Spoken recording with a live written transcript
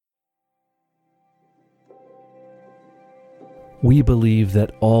We believe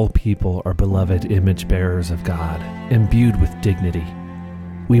that all people are beloved image bearers of God, imbued with dignity.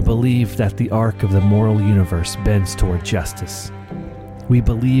 We believe that the arc of the moral universe bends toward justice. We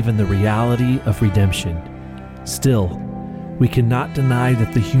believe in the reality of redemption. Still, we cannot deny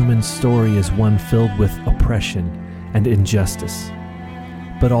that the human story is one filled with oppression and injustice.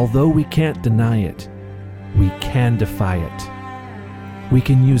 But although we can't deny it, we can defy it. We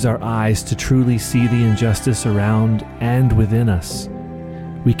can use our eyes to truly see the injustice around and within us.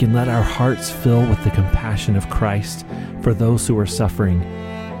 We can let our hearts fill with the compassion of Christ for those who are suffering,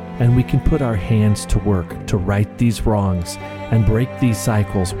 and we can put our hands to work to right these wrongs and break these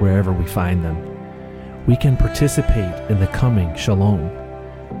cycles wherever we find them. We can participate in the coming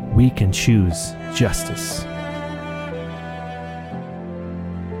shalom. We can choose justice.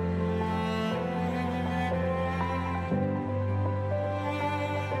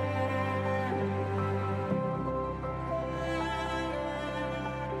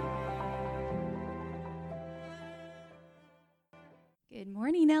 Good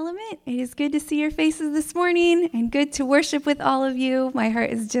morning, Element. It is good to see your faces this morning and good to worship with all of you. My heart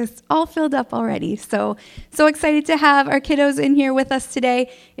is just all filled up already. So excited to have our kiddos in here with us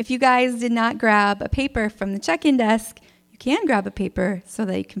today. If you guys did not grab a paper from the check-in desk, you can grab a paper so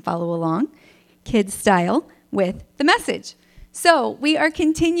that you can follow along, kids style, with the message. So we are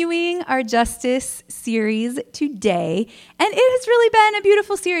continuing our Justice series today, and it has really been a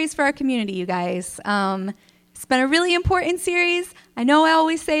beautiful series for our community, you guys. It's been a really important series. I know I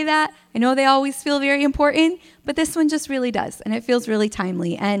always say that. I know they always feel very important, but this one just really does, and it feels really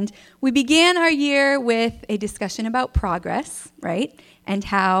timely. And we began our year with a discussion about progress, right? And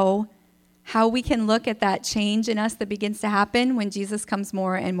how we can look at that change in us that begins to happen when Jesus comes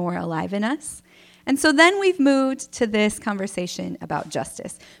more and more alive in us. And so then we've moved to this conversation about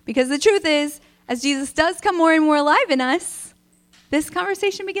justice. Because the truth is, as Jesus does come more and more alive in us, this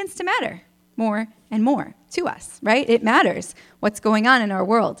conversation begins to matter more and more to us, right? It matters what's going on in our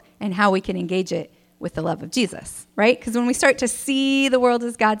world and how we can engage it with the love of Jesus, right? Because when we start to see the world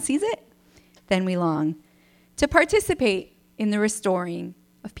as God sees it, then we long to participate in the restoring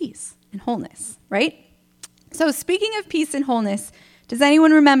of peace and wholeness, right? So speaking of peace and wholeness, does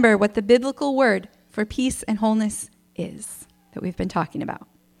anyone remember what the biblical word for peace and wholeness is that we've been talking about?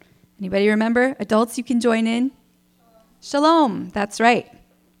 Anybody remember? Adults, you can join in. Shalom, that's right.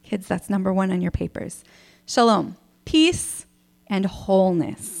 Kids, that's number 1 on your papers. Shalom, peace and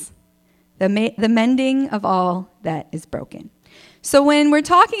wholeness, the mending of all that is broken. So when we're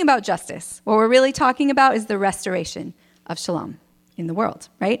talking about justice, what we're really talking about is the restoration of shalom in the world,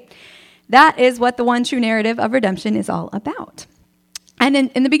 right? That is what the one true narrative of redemption is all about. And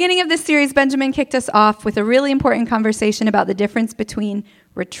in the beginning of this series, Benjamin kicked us off with a really important conversation about the difference between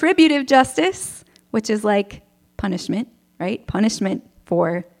retributive justice, which is like punishment, right? Punishment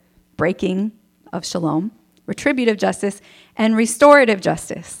for breaking of shalom, retributive justice, and restorative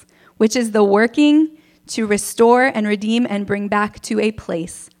justice, which is the working to restore and redeem and bring back to a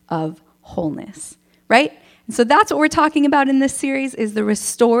place of wholeness, right? And so that's what we're talking about in this series, is the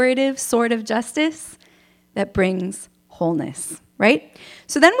restorative sort of justice that brings wholeness, right?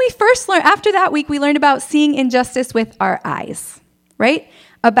 So then we first learned, after that week, we learned about seeing injustice with our eyes, right?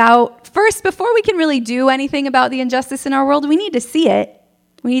 About first, before we can really do anything about the injustice in our world, we need to see it.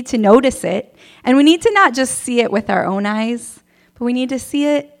 We need to notice it, and we need to not just see it with our own eyes, but we need to see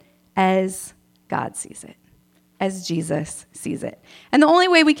it as God sees it, as Jesus sees it. And the only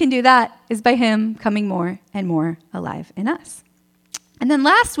way we can do that is by him coming more and more alive in us. And then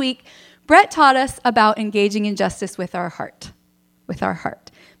last week, Brett taught us about engaging in justice with our heart,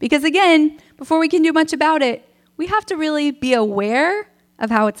 Because again, before we can do much about it, we have to really be aware of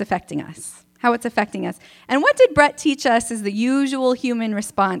how it's affecting us. And what did Brett teach us is the usual human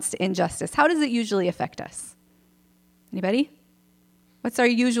response to injustice? How does it usually affect us? Anybody? What's our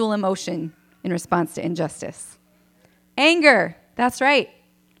usual emotion in response to injustice? Anger. That's right.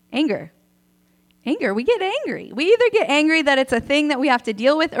 Anger. We get angry. We either get angry that it's a thing that we have to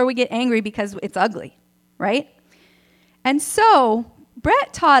deal with, or we get angry because it's ugly, right? And so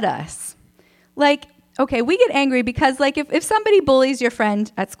Brett taught us, we get angry because, if somebody bullies your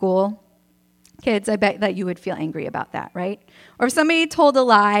friend at school, kids, I bet that you would feel angry about that, right? Or if somebody told a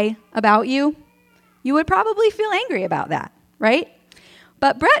lie about you, you would probably feel angry about that, right?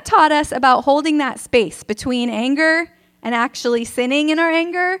 But Brett taught us about holding that space between anger and actually sinning in our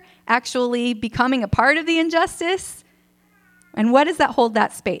anger, actually becoming a part of the injustice. And what does that hold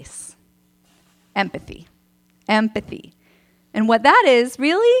that space? Empathy. And what that is,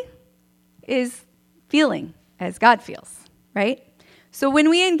 really, is feeling as God feels, right? So when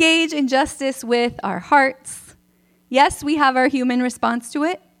we engage in justice with our hearts, Yes, we have our human response to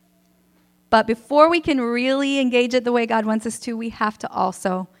it, but before we can really engage it the way God wants us to, we have to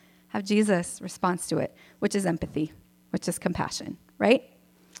also have Jesus' response to it, which is empathy, which is compassion, right?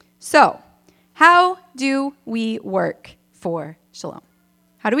 So, how do we work for shalom?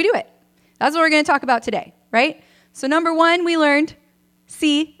 How do we do it? That's what we're going to talk about today, right? So number 1, we learned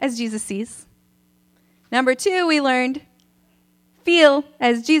see as Jesus sees. Number 2, we learned feel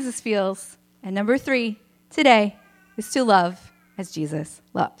as Jesus feels. And number 3, today, is to love as Jesus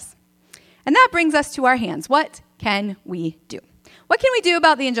loves. And that brings us to our hands. What can we do? What can we do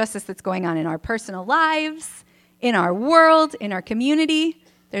about the injustice that's going on in our personal lives, in our world, in our community?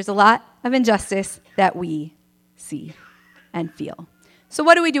 There's a lot of injustice that we see and feel. So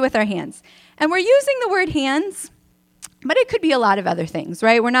what do we do with our hands? And we're using the word hands, but it could be a lot of other things,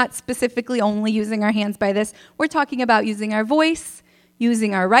 right? We're not specifically only using our hands by this. We're talking about using our voice,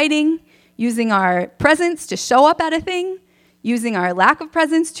 using our writing, using our presence to show up at a thing, using our lack of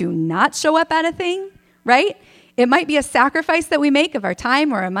presence to not show up at a thing, right? It might be a sacrifice that we make of our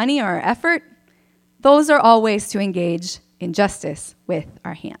time or our money or our effort. Those are all ways to engage in justice with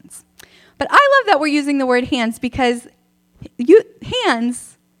our hands. But I love that we're using the word hands because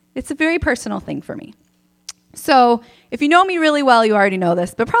hands, it's a very personal thing for me. So if you know me really well, you already know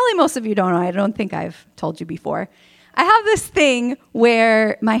this, but probably most of you don't know. I don't think I've told you before. I have this thing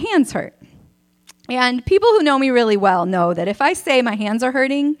where my hands hurt. And people who know me really well know that if I say my hands are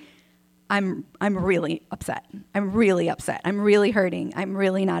hurting, I'm really upset. I'm really upset. I'm really hurting. I'm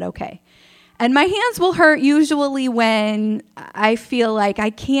really not okay. And my hands will hurt usually when I feel like I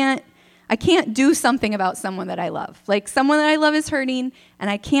can't do something about someone that I love. Like someone that I love is hurting and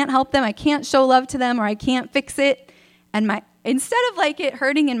I can't help them. I can't show love to them or I can't fix it. And instead of like it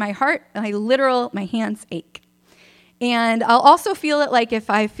hurting in my heart, my hands ache. And I'll also feel it like if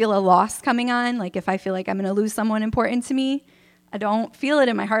I feel a loss coming on, like if I feel like I'm going to lose someone important to me, I don't feel it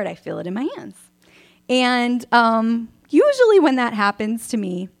in my heart, I feel it in my hands. And usually when that happens to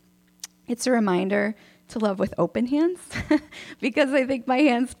me, it's a reminder to love with open hands because I think my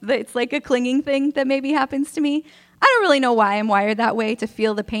hands, it's like a clinging thing that maybe happens to me. I don't really know why I'm wired that way to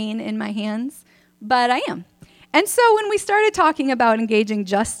feel the pain in my hands, but I am. And so when we started talking about engaging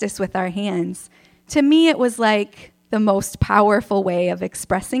justice with our hands, to me it was like the most powerful way of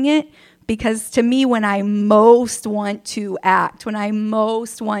expressing it, because to me, when I most want to act, when I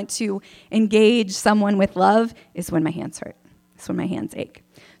most want to engage someone with love is when my hands hurt. It's when my hands ache.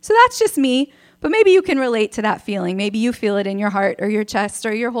 So that's just me, but maybe you can relate to that feeling. Maybe you feel it in your heart or your chest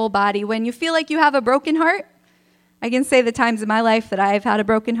or your whole body. When you feel like you have a broken heart, I can say the times in my life that I've had a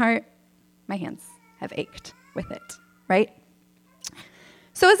broken heart, my hands have ached with it, right?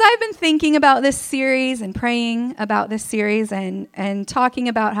 So as I've been thinking about this series and praying about this series and talking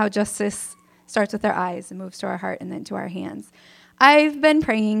about how justice starts with our eyes and moves to our heart and then to our hands, I've been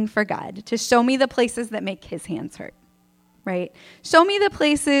praying for God to show me the places that make his hands hurt, right? Show me the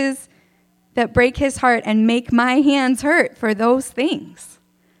places that break his heart and make my hands hurt for those things.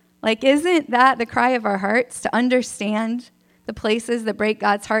 Like, isn't that the cry of our hearts, to understand the places that break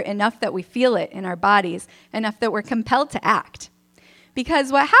God's heart enough that we feel it in our bodies, enough that we're compelled to act?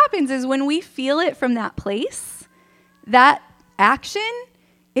 Because what happens is when we feel it from that place, that action,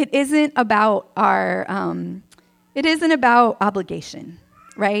 it isn't about obligation,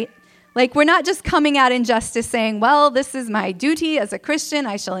 right? Like, we're not just coming at injustice saying, well, this is my duty as a Christian.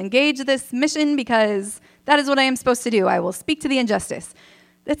 I shall engage this mission because that is what I am supposed to do. I will speak to the injustice.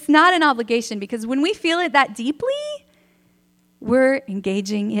 That's not an obligation, because when we feel it that deeply, we're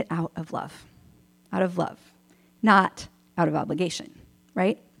engaging it out of love, not out of obligation,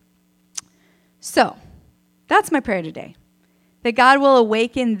 right? So that's my prayer today, that God will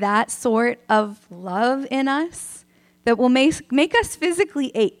awaken that sort of love in us that will make us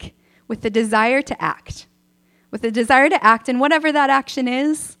physically ache with the desire to act, and whatever that action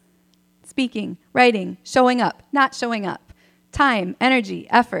is: speaking, writing, showing up, not showing up, time, energy,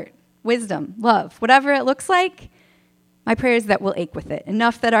 effort, wisdom, love, whatever it looks like. My prayer is that we'll ache with it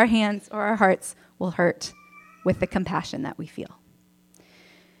enough that our hands or our hearts will hurt with the compassion that we feel.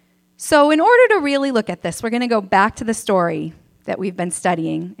 So in order to really look at this, we're going to go back to the story that we've been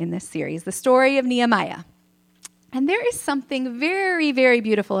studying in this series, the story of Nehemiah. And there is something very, very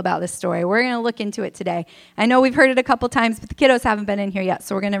beautiful about this story. We're going to look into it today. I know we've heard it a couple times, but the kiddos haven't been in here yet,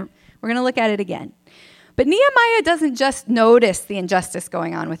 so we're going to look at it again. But Nehemiah doesn't just notice the injustice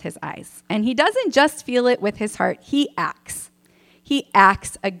going on with his eyes, and he doesn't just feel it with his heart. He acts. He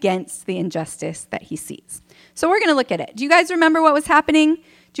acts against the injustice that he sees. So we're going to look at it. Do you guys remember what was happening?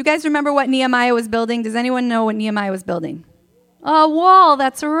 Do you guys remember what Nehemiah was building? Does anyone know what Nehemiah was building? A wall,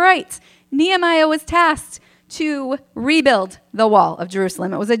 that's right. Nehemiah was tasked to rebuild the wall of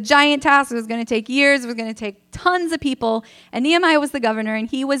Jerusalem. It was a giant task. It was going to take years. It was going to take tons of people. And Nehemiah was the governor, and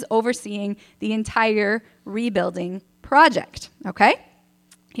he was overseeing the entire rebuilding project, okay?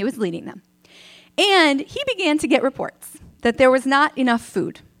 He was leading them. And he began to get reports that there was not enough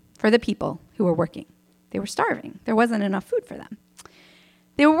food for the people who were working. They were starving. There wasn't enough food for them.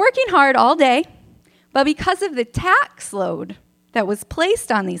 They were working hard all day, but because of the tax load that was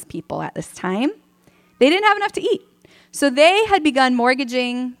placed on these people at this time, they didn't have enough to eat. So they had begun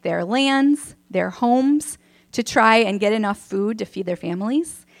mortgaging their lands, their homes, to try and get enough food to feed their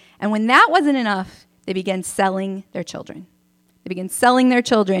families. And when that wasn't enough, they began selling their children. They began selling their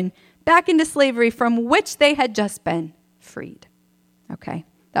children back into slavery from which they had just been freed. Okay?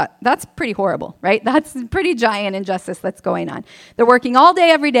 That's pretty horrible, right? That's pretty giant injustice that's going on. They're working all day,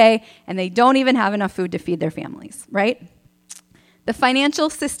 every day, and they don't even have enough food to feed their families, right? The financial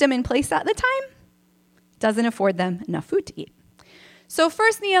system in place at the time doesn't afford them enough food to eat. So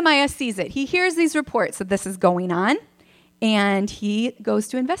first Nehemiah sees it. He hears these reports that this is going on, and he goes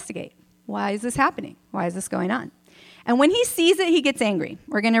to investigate. Why is this happening? Why is this going on? And when he sees it, he gets angry.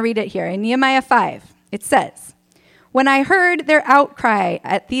 We're going to read it here. In Nehemiah 5, it says, "When I heard their outcry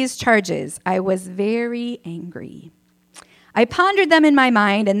at these charges, I was very angry. I pondered them in my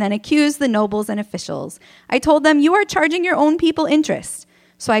mind and then accused the nobles and officials. I told them, 'You are charging your own people interest.'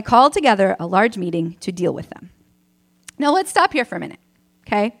 So I called together a large meeting to deal with them." Now let's stop here for a minute,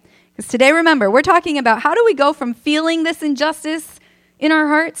 okay? Because today, remember, we're talking about how do we go from feeling this injustice in our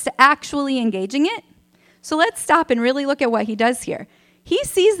hearts to actually engaging it? So let's stop and really look at what he does here. He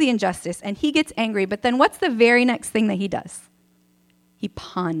sees the injustice and he gets angry, but then what's the very next thing that he does? He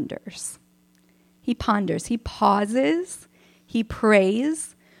ponders. He ponders. He pauses. He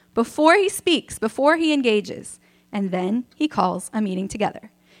prays before he speaks, before he engages, and then he calls a meeting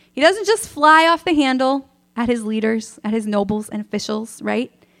together. He doesn't just fly off the handle at his leaders, at his nobles and officials,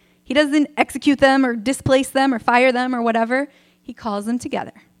 right? He doesn't execute them or displace them or fire them or whatever. He calls them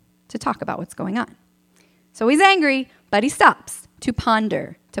together to talk about what's going on. So he's angry, but he stops to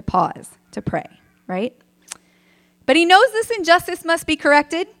ponder, to pause, to pray, right? But he knows this injustice must be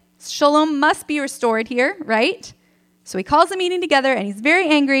corrected. Shalom must be restored here, right? So he calls a meeting together, and he's very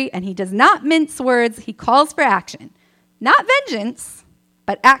angry, and he does not mince words. He calls for action. Not vengeance,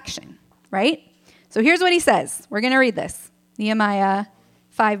 but action, right? So here's what he says. We're going to read this. Nehemiah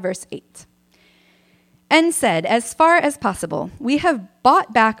 5, verse 8. "And said, 'As far as possible, we have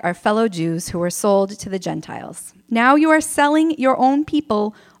bought back our fellow Jews who were sold to the Gentiles. Now you are selling your own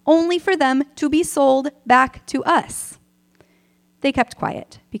people only for them to be sold back to us.' They kept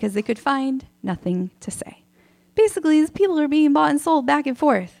quiet because they could find nothing to say." Basically, these people are being bought and sold back and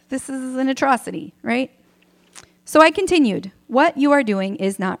forth. This is an atrocity, right? "So I continued, 'What you are doing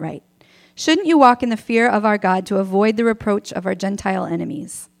is not right. Shouldn't you walk in the fear of our God to avoid the reproach of our Gentile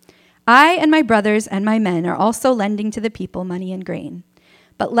enemies? I and my brothers and my men are also lending to the people money and grain.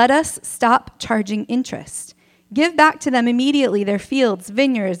 But let us stop charging interest. Give back to them immediately their fields,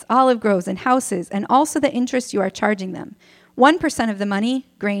 vineyards, olive groves, and houses, and also the interest you are charging them. 1% of the money,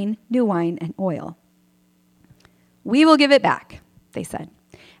 grain, new wine, and oil.' 'We will give it back,' they said,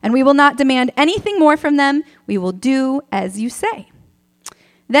 'and we will not demand anything more from them. We will do as you say.'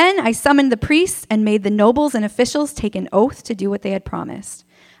 Then I summoned the priests and made the nobles and officials take an oath to do what they had promised.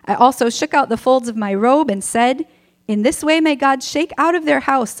 I also shook out the folds of my robe and said, 'In this way may God shake out of their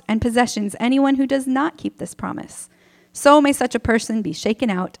house and possessions anyone who does not keep this promise. So may such a person be shaken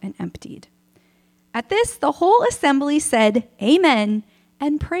out and emptied.' At this, the whole assembly said, 'Amen,'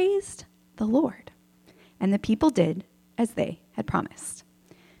 and praised the Lord. And the people did as they had promised."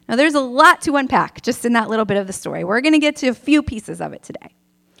 Now, there's a lot to unpack just in that little bit of the story. We're going to get to a few pieces of it today.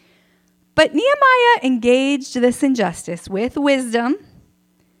 But Nehemiah engaged this injustice with wisdom,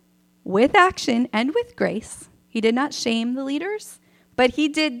 with action, and with grace. He did not shame the leaders, but he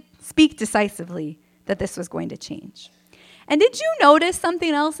did speak decisively that this was going to change. And did you notice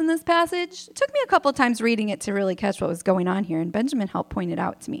something else in this passage? It took me a couple of times reading it to really catch what was going on here, and Benjamin helped point it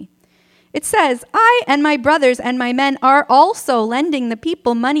out to me. It says, "I and my brothers and my men are also lending the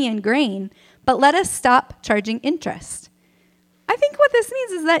people money and grain, but let us stop charging interest." I think what this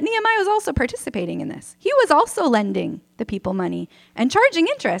means is that Nehemiah was also participating in this. He was also lending the people money and charging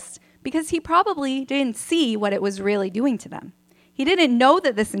interest because he probably didn't see what it was really doing to them. He didn't know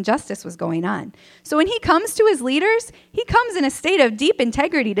that this injustice was going on. So when he comes to his leaders, he comes in a state of deep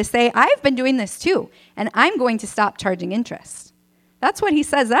integrity to say, "I've been doing this too, and I'm going to stop charging interest." That's what he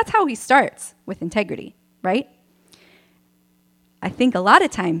says. That's how he starts, with integrity, right? I think a lot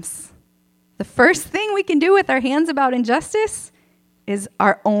of times, the first thing we can do with our hands about injustice is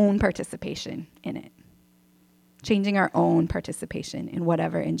our own participation in it. changing our own participation in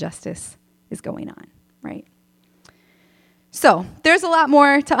whatever injustice is going on, right? So there's a lot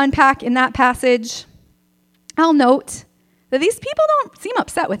more to unpack in that passage. I'll note that these people don't seem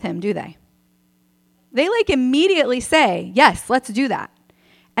upset with him, do they? They immediately say, yes, let's do that.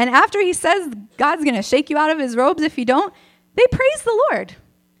 And after he says God's going to shake you out of his robes if you don't, they praise the Lord.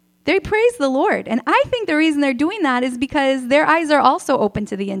 They praise the Lord. And I think the reason they're doing that is because their eyes are also open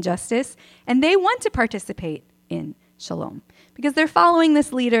to the injustice, and they want to participate in shalom because they're following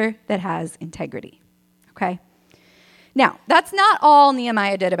this leader that has integrity. Okay? Now, that's not all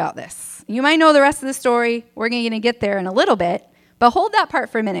Nehemiah did about this. You might know the rest of the story. We're going to get there in a little bit, but hold that part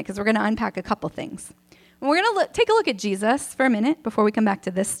for a minute because we're going to unpack a couple things. And we're going to take a look at Jesus for a minute before we come back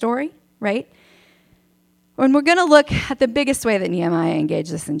to this story, right? And we're going to look at the biggest way that Nehemiah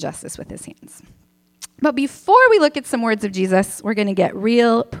engaged this injustice with his hands. But before we look at some words of Jesus, we're going to get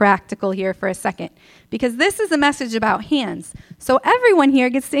real practical here for a second, because this is a message about hands. So everyone here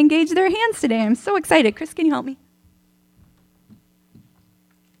gets to engage their hands today. I'm so excited. Chris, can you help me?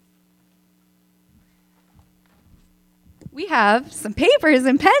 We have some papers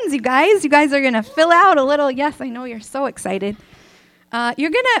and pens, you guys. You guys are going to fill out a little. Yes, I know you're so excited. You're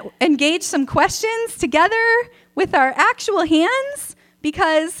going to engage some questions together with our actual hands,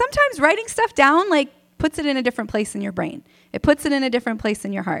 because sometimes writing stuff down puts it in a different place in your brain. It puts it in a different place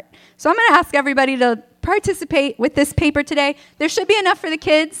in your heart. So I'm going to ask everybody to participate with this paper today. There should be enough for the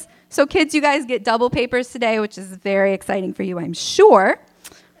kids. So kids, you guys get double papers today, which is very exciting for you, I'm sure.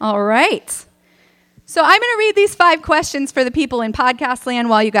 All right. So I'm going to read these 5 questions for the people in podcast land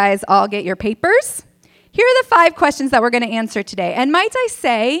while you guys all get your papers. Here are the 5 questions that we're going to answer today. And might I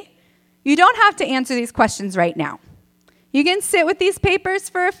say, you don't have to answer these questions right now. You can sit with these papers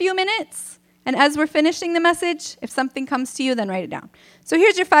for a few minutes, and as we're finishing the message, if something comes to you, then write it down. So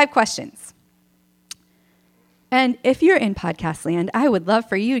here's your 5 questions. And if you're in podcast land, I would love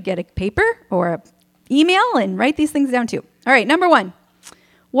for you to get a paper or an email and write these things down too. All right, number 1.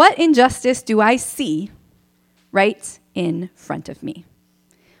 What injustice do I see right in front of me?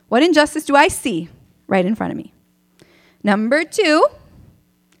 What injustice do I see right in front of me? Number 2,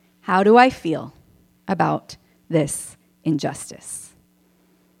 how do I feel about this injustice?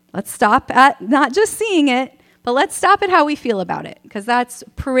 Let's stop at not just seeing it, but let's stop at how we feel about it, because that's a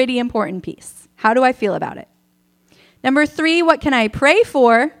pretty important piece. How do I feel about it? Number 3, what can I pray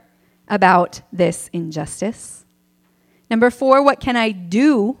for about this injustice? Number 4, what can I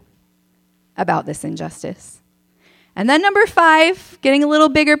do about this injustice? And then number 5, getting a little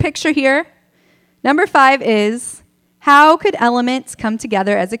bigger picture here. Number 5 is, how could elements come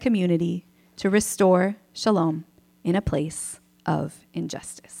together as a community to restore shalom in a place of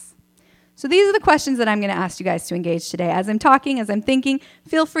injustice? So these are the questions that I'm going to ask you guys to engage today. As I'm talking, as I'm thinking,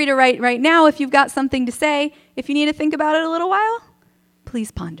 feel free to write right now if you've got something to say. If you need to think about it a little while,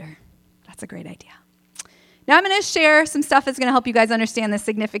 please ponder. That's a great idea. Now I'm going to share some stuff that's going to help you guys understand the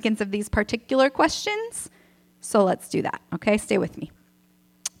significance of these particular questions. So let's do that, okay? Stay with me.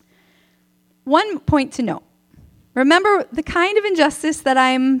 One point to note. Remember, the kind of injustice that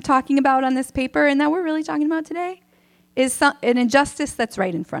I'm talking about on this paper and that we're really talking about today is an injustice that's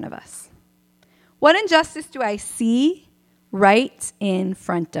right in front of us. What injustice do I see right in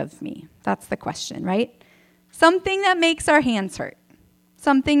front of me? That's the question, right? Something that makes our hands hurt.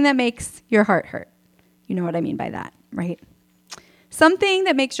 Something that makes your heart hurt. You know what I mean by that, right? Something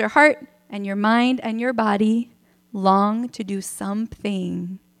that makes your heart and your mind and your body long to do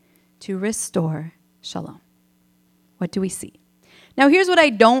something to restore shalom. What do we see? Now, here's what I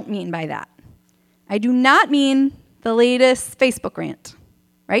don't mean by that. I do not mean the latest Facebook rant,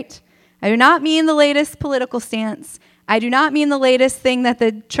 right? I do not mean the latest political stance. I do not mean the latest thing that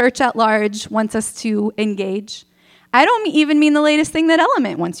the church at large wants us to engage. I don't even mean the latest thing that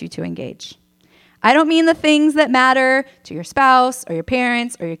Element wants you to engage. I don't mean the things that matter to your spouse or your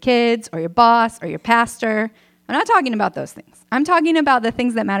parents or your kids or your boss or your pastor. I'm not talking about those things. I'm talking about the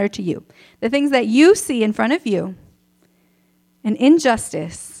things that matter to you, the things that you see in front of you, an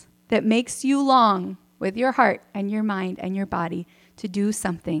injustice that makes you long with your heart and your mind and your body to do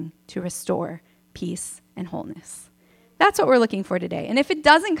something to restore peace and wholeness. That's what we're looking for today. And if it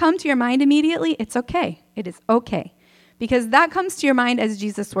doesn't come to your mind immediately, it's okay. It is okay. Because that comes to your mind as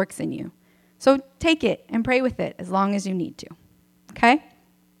Jesus works in you. So take it and pray with it as long as you need to, okay?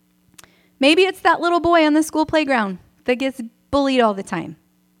 Maybe it's that little boy on the school playground that gets bullied all the time.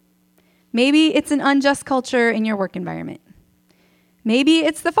 Maybe it's an unjust culture in your work environment. Maybe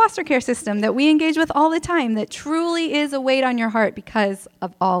it's the foster care system that we engage with all the time that truly is a weight on your heart because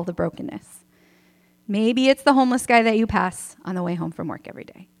of all the brokenness. Maybe it's the homeless guy that you pass on the way home from work every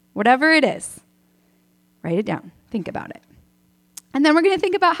day. Whatever it is, Write it down. Think about it. And then we're going to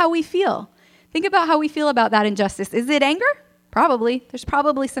think about how we feel. Think about how we feel about that injustice. Is it anger? Probably. There's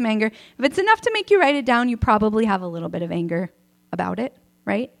probably some anger. If it's enough to make you write it down, you probably have a little bit of anger about it,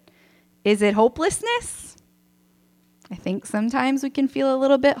 right? Is it hopelessness? I think sometimes we can feel a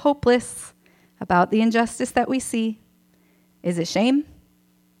little bit hopeless about the injustice that we see. Is it shame?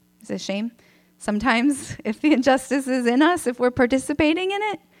 Is it shame? Sometimes if the injustice is in us, if we're participating in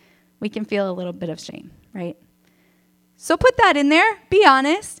it, we can feel a little bit of shame, right? So put that in there, be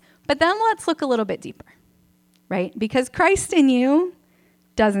honest, but then let's look a little bit deeper, right? Because Christ in you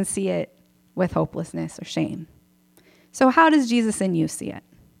doesn't see it with hopelessness or shame. So how does Jesus in you see it?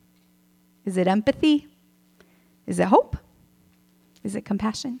 Is it empathy? Is it hope? Is it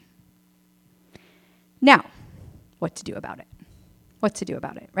compassion? Now, what to do about it? What to do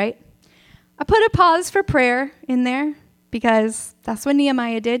about it, right? I put a pause for prayer in there because that's what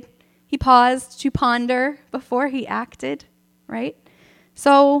Nehemiah did. He paused to ponder before he acted, right?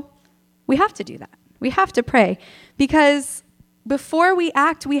 So we have to do that. We have to pray because before we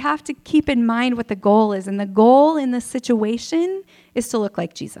act, we have to keep in mind what the goal is. And the goal in this situation is to look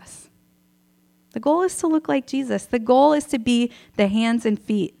like Jesus. The goal is to look like Jesus. The goal is to be the hands and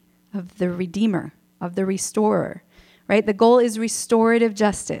feet of the Redeemer, of the Restorer, right? The goal is restorative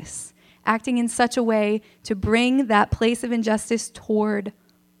justice, acting in such a way to bring that place of injustice toward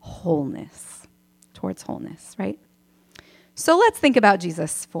wholeness, towards wholeness, right? So let's think about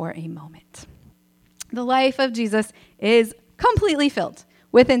Jesus for a moment. The life of Jesus is completely filled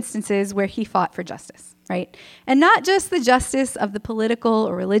with instances where he fought for justice, right? And not just the justice of the political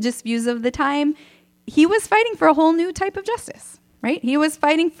or religious views of the time. He was fighting for a whole new type of justice, right? He was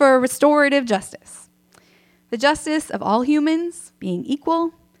fighting for restorative justice. The justice of all humans being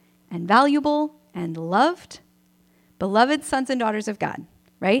equal and valuable and loved, beloved sons and daughters of God,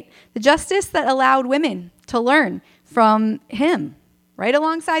 right? The justice that allowed women to learn from him right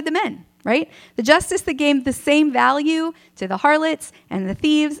alongside the men, right? The justice that gave the same value to the harlots and the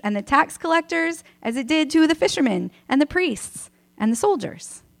thieves and the tax collectors as it did to the fishermen and the priests and the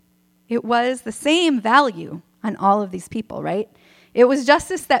soldiers. It was the same value on all of these people, right? It was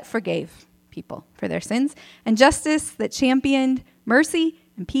justice that forgave people for their sins and justice that championed mercy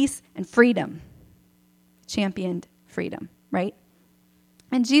and peace and freedom. Championed freedom, right?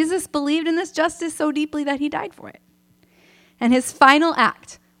 And Jesus believed in this justice so deeply that he died for it. And his final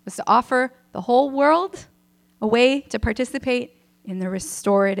act was to offer the whole world a way to participate in the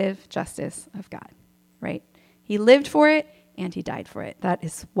restorative justice of God, right? He lived for it and he died for it. That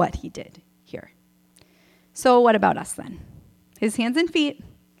is what he did here. So what about us then? His hands and feet,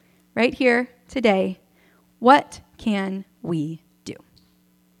 right here today. What can we do?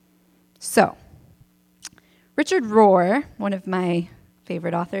 So, Richard Rohr, one of my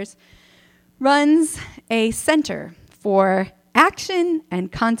favorite authors, runs a center for action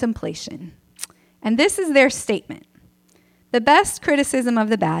and contemplation. And this is their statement. The best criticism of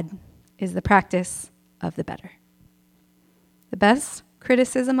the bad is the practice of the better. The best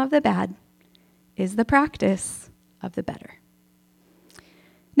criticism of the bad is the practice of the better.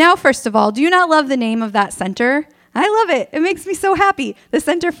 Now, first of all, do you not love the name of that center? I love it. It makes me so happy. The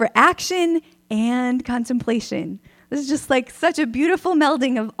Center for Action and Contemplation. This is just like such a beautiful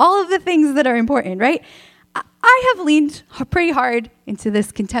melding of all of the things that are important, right? I have leaned pretty hard into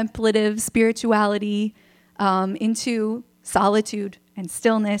this contemplative spirituality, into solitude and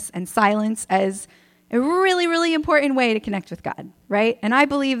stillness and silence as a really, really important way to connect with God, right? And I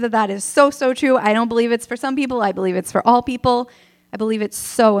believe that that is so, so true. I don't believe it's for some people. I believe it's for all people. I believe it's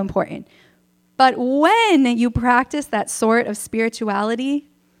so important. But when you practice that sort of spirituality,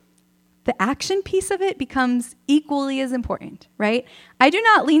 the action piece of it becomes equally as important, right? I do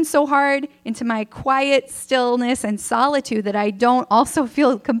not lean so hard into my quiet stillness and solitude that I don't also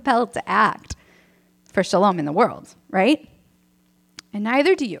feel compelled to act for shalom in the world, right? And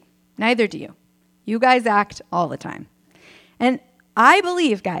neither do you. Neither do you. You guys act all the time. And I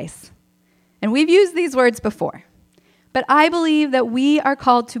believe, guys, and we've used these words before, but I believe that we are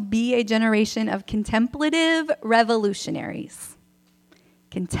called to be a generation of contemplative revolutionaries.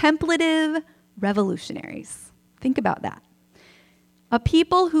 Contemplative revolutionaries. Think about that. A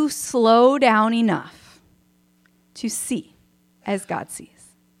people who slow down enough to see as God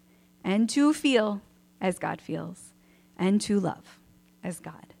sees, and to feel as God feels, and to love as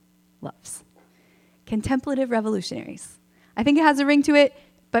God loves. Contemplative revolutionaries. I think it has a ring to it,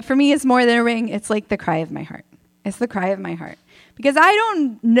 but for me it's more than a ring. It's like the cry of my heart. It's the cry of my heart. Because I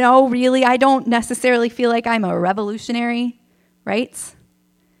don't know really, I don't necessarily feel like I'm a revolutionary, right?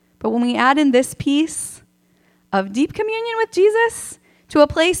 But when we add in this piece of deep communion with Jesus, to a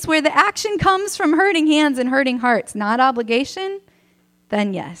place where the action comes from hurting hands and hurting hearts, not obligation,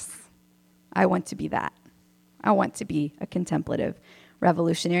 then yes, I want to be that. I want to be a contemplative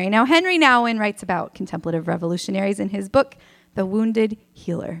revolutionary. Now, Henry Nouwen writes about contemplative revolutionaries in his book, The Wounded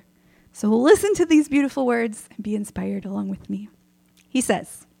Healer. So listen to these beautiful words and be inspired along with me. He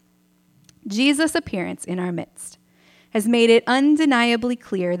says, Jesus' appearance in our midst has made it undeniably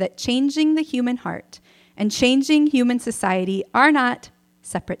clear that changing the human heart and changing human society are not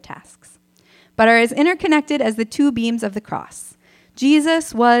separate tasks, but are as interconnected as the two beams of the cross.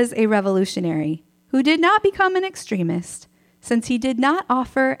 Jesus was a revolutionary who did not become an extremist, since he did not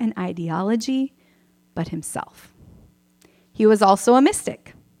offer an ideology, but himself. He was also a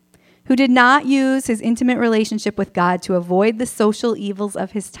mystic who did not use his intimate relationship with God to avoid the social evils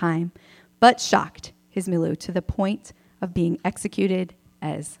of his time, but shocked his milieu to the point of being executed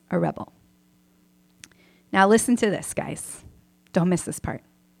as a rebel. Now listen to this, guys. Don't miss this part.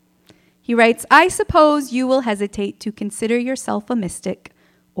 He writes, I suppose you will hesitate to consider yourself a mystic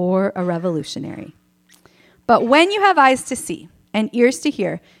or a revolutionary. But when you have eyes to see and ears to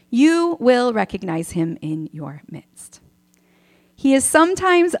hear, you will recognize him in your midst. He is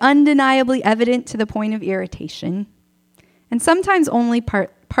sometimes undeniably evident to the point of irritation, and sometimes only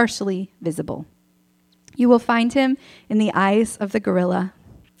partially visible. You will find him in the eyes of the guerrilla,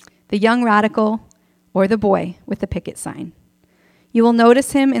 the young radical, or the boy with the picket sign. You will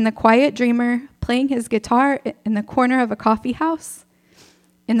notice him in the quiet dreamer playing his guitar in the corner of a coffee house,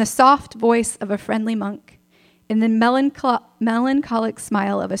 in the soft voice of a friendly monk, in the melancholic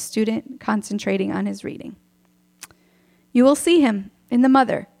smile of a student concentrating on his reading. You will see him in the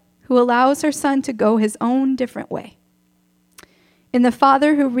mother who allows her son to go his own different way, in the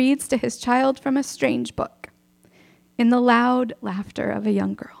father who reads to his child from a strange book, in the loud laughter of a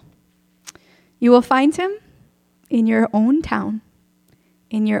young girl. You will find him in your own town,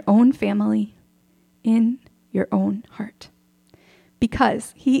 in your own family, in your own heart.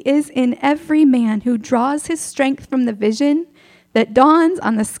 Because he is in every man who draws his strength from the vision that dawns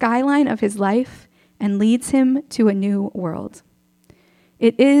on the skyline of his life and leads him to a new world.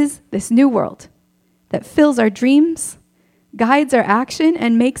 It is this new world that fills our dreams, guides our action,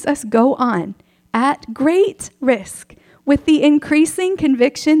 and makes us go on at great risk with the increasing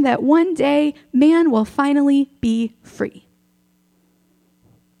conviction that one day man will finally be free.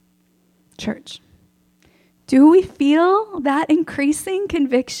 Church, do we feel that increasing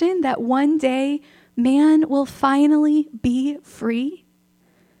conviction that one day man will finally be free?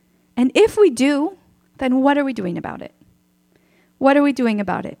 And if we do, then what are we doing about it? What are we doing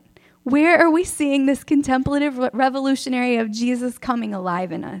about it? Where are we seeing this contemplative revolutionary of Jesus coming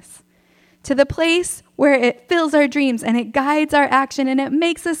alive in us? To the place where it fills our dreams and it guides our action and it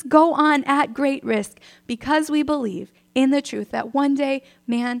makes us go on at great risk because we believe in the truth that one day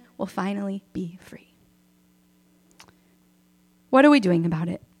man will finally be free. What are we doing about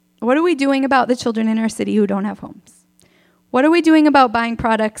it? What are we doing about the children in our city who don't have homes? What are we doing about buying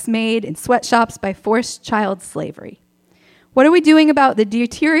products made in sweatshops by forced child slavery? What are we doing about the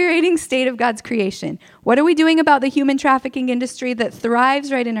deteriorating state of God's creation? What are we doing about the human trafficking industry that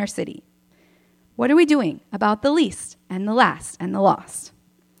thrives right in our city? What are we doing about the least and the last and the lost?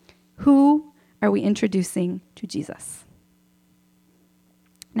 Who are we introducing to Jesus?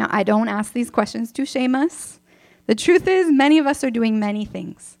 Now, I don't ask these questions to shame us. The truth is, many of us are doing many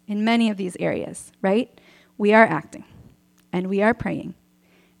things in many of these areas, right? We are acting, and we are praying,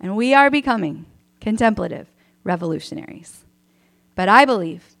 and we are becoming contemplative revolutionaries. But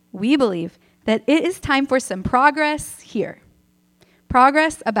we believe, that it is time for some progress here.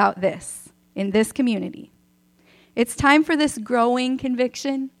 Progress about this, in this community. It's time for this growing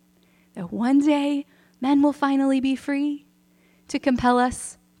conviction that one day men will finally be free to compel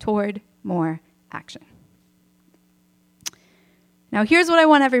us toward more action. Now, here's what I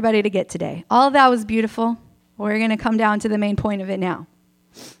want everybody to get today. All of that was beautiful. We're going to come down to the main point of it now.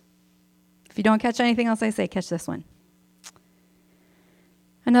 If you don't catch anything else I say, catch this one.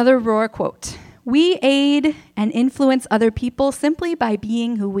 Another Rohr quote. We aid and influence other people simply by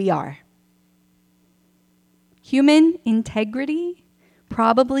being who we are. Human integrity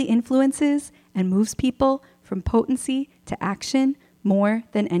probably influences and moves people from potency to action more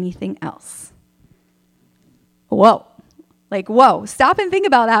than anything else. Whoa. Whoa. Stop and think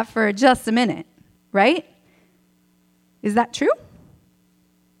about that for just a minute, right? Is that true?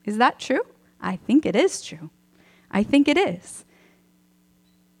 Is that true? I think it is true. I think it is.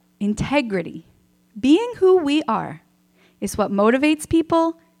 Integrity, being who we are, is what motivates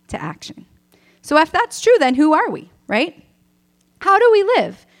people to action. So if that's true, then who are we, right? How do we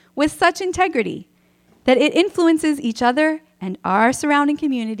live with such integrity that it influences each other and our surrounding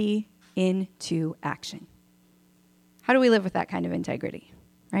community into action. How do we live with that kind of integrity,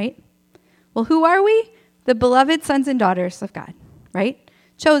 right? Well, who are we? The beloved sons and daughters of God, right?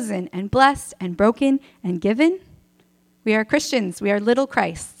 Chosen and blessed and broken and given. We are Christians. We are little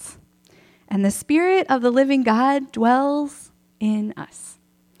Christs. And the Spirit of the living God dwells in us.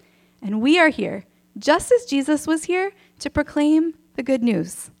 And we are here, just as Jesus was here, to proclaim the good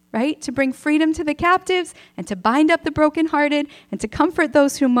news, right? To bring freedom to the captives and to bind up the brokenhearted and to comfort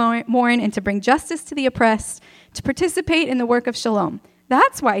those who mourn and to bring justice to the oppressed, to participate in the work of shalom.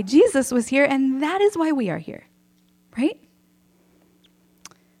 That's why Jesus was here, and that is why we are here, right?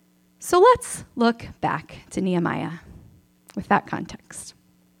 So let's look back to Nehemiah with that context.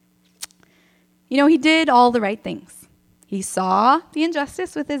 You know, he did all the right things. He saw the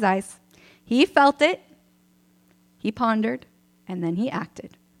injustice with his eyes. He felt it. He pondered, and then he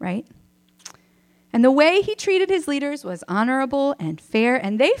acted, right? And the way he treated his leaders was honorable and fair,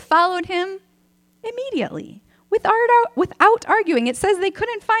 and they followed him immediately, without arguing. It says they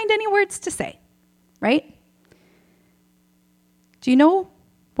couldn't find any words to say, right? Do you know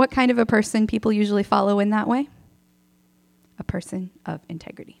what kind of a person people usually follow in that way? A person of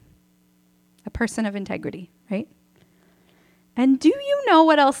integrity. A person of integrity, right? And do you know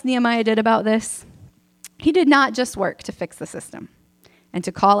what else Nehemiah did about this? He did not just work to fix the system and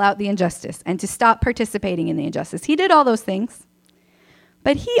to call out the injustice and to stop participating in the injustice. He did all those things,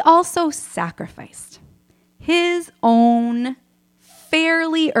 but he also sacrificed his own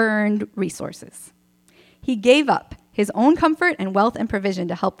fairly earned resources. He gave up his own comfort and wealth and provision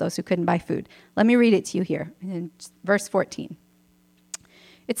to help those who couldn't buy food. Let me read it to you here in verse 14.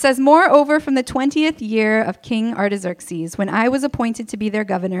 It says, "Moreover, from the 20th year of King Artaxerxes, when I was appointed to be their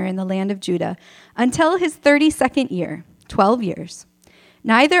governor in the land of Judah, until his 32nd year, 12 years,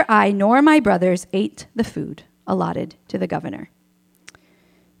 neither I nor my brothers ate the food allotted to the governor.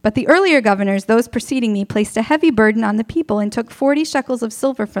 But the earlier governors, those preceding me, placed a heavy burden on the people and took 40 shekels of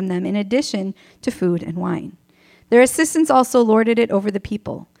silver from them in addition to food and wine. Their assistants also lorded it over the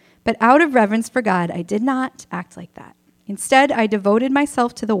people. But out of reverence for God, I did not act like that. Instead, I devoted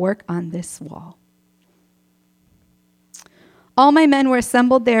myself to the work on this wall. All my men were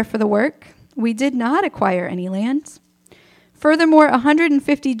assembled there for the work. We did not acquire any land. Furthermore,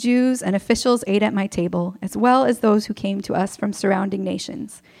 150 Jews and officials ate at my table, as well as those who came to us from surrounding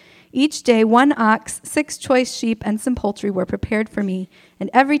nations. Each day, 1 ox, 6 choice sheep, and some poultry were prepared for me, and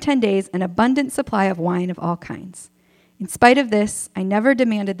every 10 days, an abundant supply of wine of all kinds. In spite of this, I never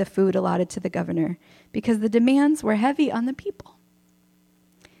demanded the food allotted to the governor, because the demands were heavy on the people."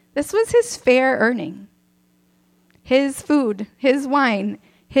 This was his fair earning. His food, his wine,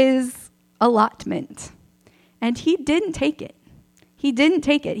 his allotment. And he didn't take it. He didn't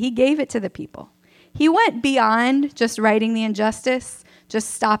take it. He gave it to the people. He went beyond just righting the injustice, just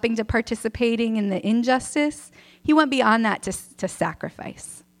stopping to participating in the injustice. He went beyond that to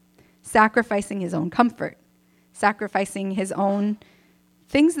sacrifice. Sacrificing his own comfort. Sacrificing his own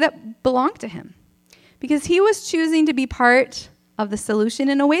things that belong to him. Because he was choosing to be part of the solution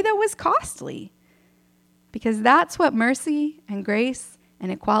in a way that was costly. Because that's what mercy and grace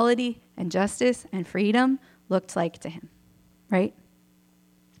and equality and justice and freedom looked like to him, right?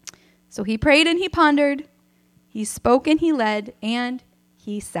 So he prayed and he pondered, he spoke and he led, and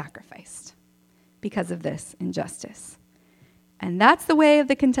he sacrificed because of this injustice. And that's the way of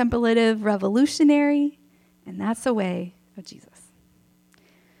the contemplative revolutionary, and that's the way of Jesus.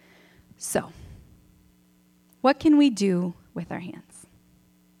 So, what can we do with our hands?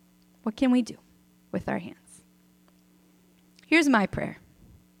 What can we do with our hands? Here's my prayer.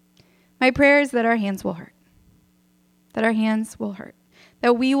 My prayer is that our hands will hurt. That our hands will hurt.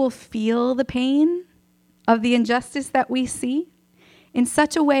 That we will feel the pain of the injustice that we see in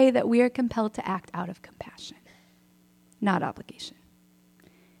such a way that we are compelled to act out of compassion, not obligation.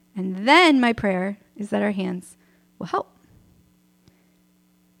 And then my prayer is that our hands will help.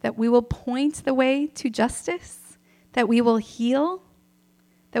 That we will point the way to justice, that we will heal,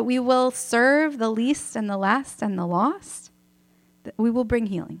 that we will serve the least and the last and the lost, that we will bring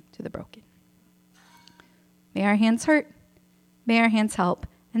healing to the broken. May our hands hurt. May our hands help.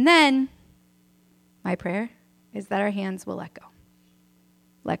 And then my prayer is that our hands will let go.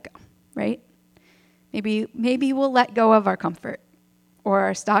 Let go, right? Maybe we'll let go of our comfort or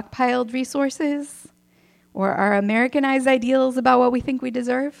our stockpiled resources or our Americanized ideals about what we think we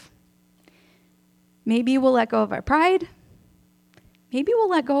deserve. Maybe we'll let go of our pride. Maybe we'll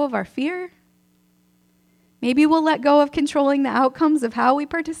let go of our fear. Maybe we'll let go of controlling the outcomes of how we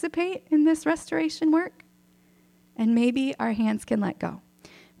participate in this restoration work. And maybe our hands can let go.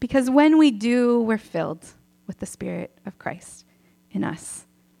 Because when we do, we're filled with the Spirit of Christ in us.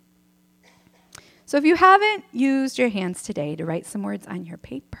 So if you haven't used your hands today to write some words on your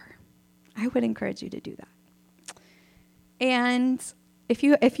paper, I would encourage you to do that. And if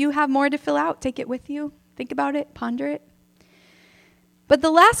you have more to fill out, take it with you. Think about it, ponder it. But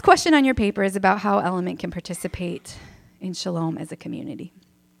the last question on your paper is about how Element can participate in Shalom as a community.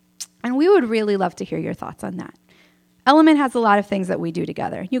 And we would really love to hear your thoughts on that. Element has a lot of things that we do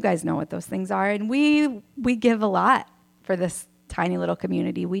together. You guys know what those things are. And we give a lot for this tiny little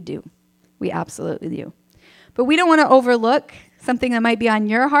community. We do. We absolutely do. But we don't want to overlook something that might be on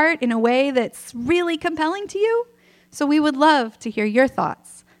your heart in a way that's really compelling to you. So we would love to hear your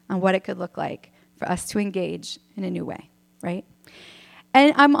thoughts on what it could look like for us to engage in a new way, right?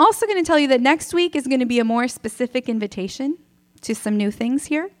 And I'm also going to tell you that next week is going to be a more specific invitation to some new things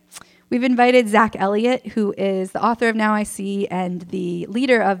here. We've invited Zach Elliott, who is the author of Now I See and the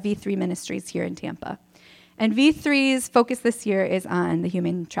leader of V3 Ministries here in Tampa. And V3's focus this year is on the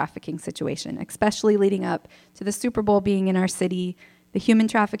human trafficking situation, especially leading up to the Super Bowl being in our city. The human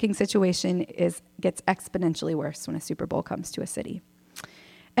trafficking situation gets exponentially worse when a Super Bowl comes to a city.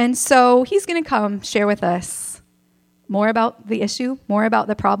 And so he's going to come share with us more about the issue, more about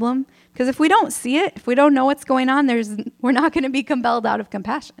the problem. Because if we don't see it, if we don't know what's going on, we're not going to be compelled out of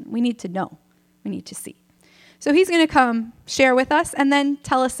compassion. We need to know. We need to see. So he's going to come share with us and then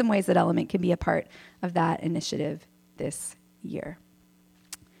tell us some ways that Element can be a part of that initiative this year.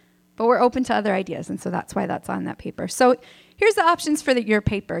 But we're open to other ideas, and so that's why that's on that paper. So here's the options for your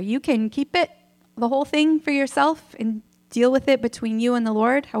paper. You can keep it, the whole thing, for yourself and deal with it between you and the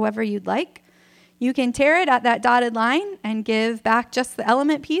Lord however you'd like. You can tear it at that dotted line and give back just the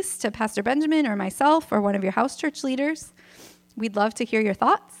Element piece to Pastor Benjamin or myself or one of your house church leaders. We'd love to hear your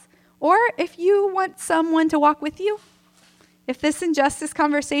thoughts. Or if you want someone to walk with you, if this injustice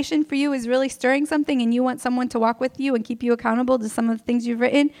conversation for you is really stirring something and you want someone to walk with you and keep you accountable to some of the things you've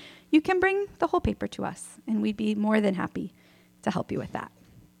written, you can bring the whole paper to us, and we'd be more than happy to help you with that.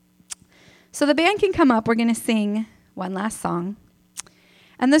 So the band can come up. We're going to sing one last song.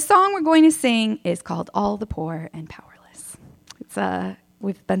 And the song we're going to sing is called All the Poor and Powerless.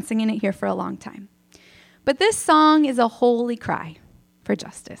 We've been singing it here for a long time. But this song is a holy cry for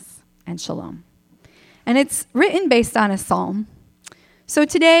justice and shalom. And it's written based on a psalm. So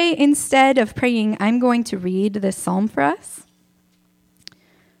today, instead of praying, I'm going to read this psalm for us.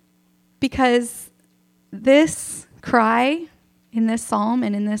 Because this cry in this psalm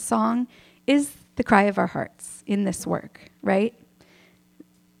and in this song is the cry of our hearts in this work, right?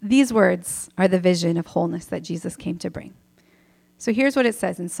 These words are the vision of wholeness that Jesus came to bring. So here's what it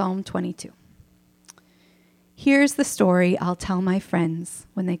says in Psalm 22. Here's the story I'll tell my friends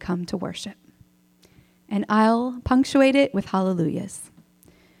when they come to worship. And I'll punctuate it with hallelujahs.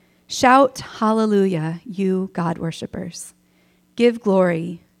 Shout hallelujah, you God worshipers. Give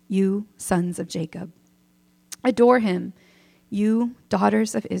glory, you sons of Jacob. Adore him, you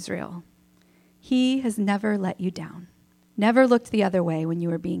daughters of Israel. He has never let you down, never looked the other way when you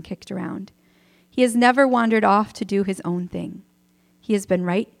were being kicked around. He has never wandered off to do his own thing. He has been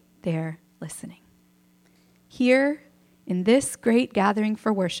right there listening. Here, in this great gathering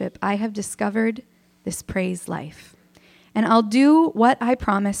for worship, I have discovered this praise life. And I'll do what I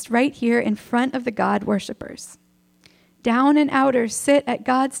promised right here in front of the God worshipers. Down and outers sit at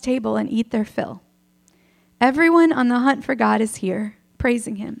God's table and eat their fill. Everyone on the hunt for God is here,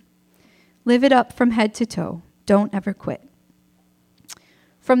 praising him. Live it up from head to toe. Don't ever quit.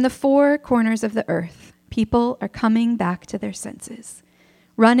 From the four corners of the earth, people are coming back to their senses,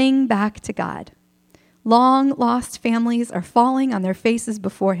 running back to God. Long lost families are falling on their faces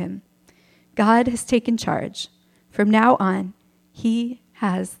before him. God has taken charge. From now on, he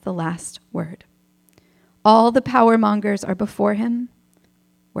has the last word. All the power mongers are before him,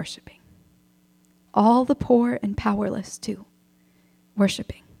 worshiping. All the poor and powerless, too,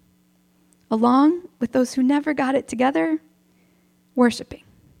 worshiping. Along with those who never got it together, worshiping.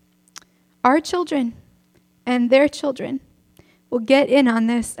 Our children and their children will get in on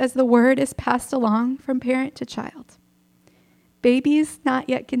this as the word is passed along from parent to child. Babies not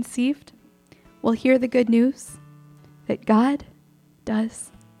yet conceived will hear the good news that God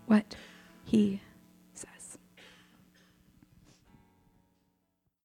does what he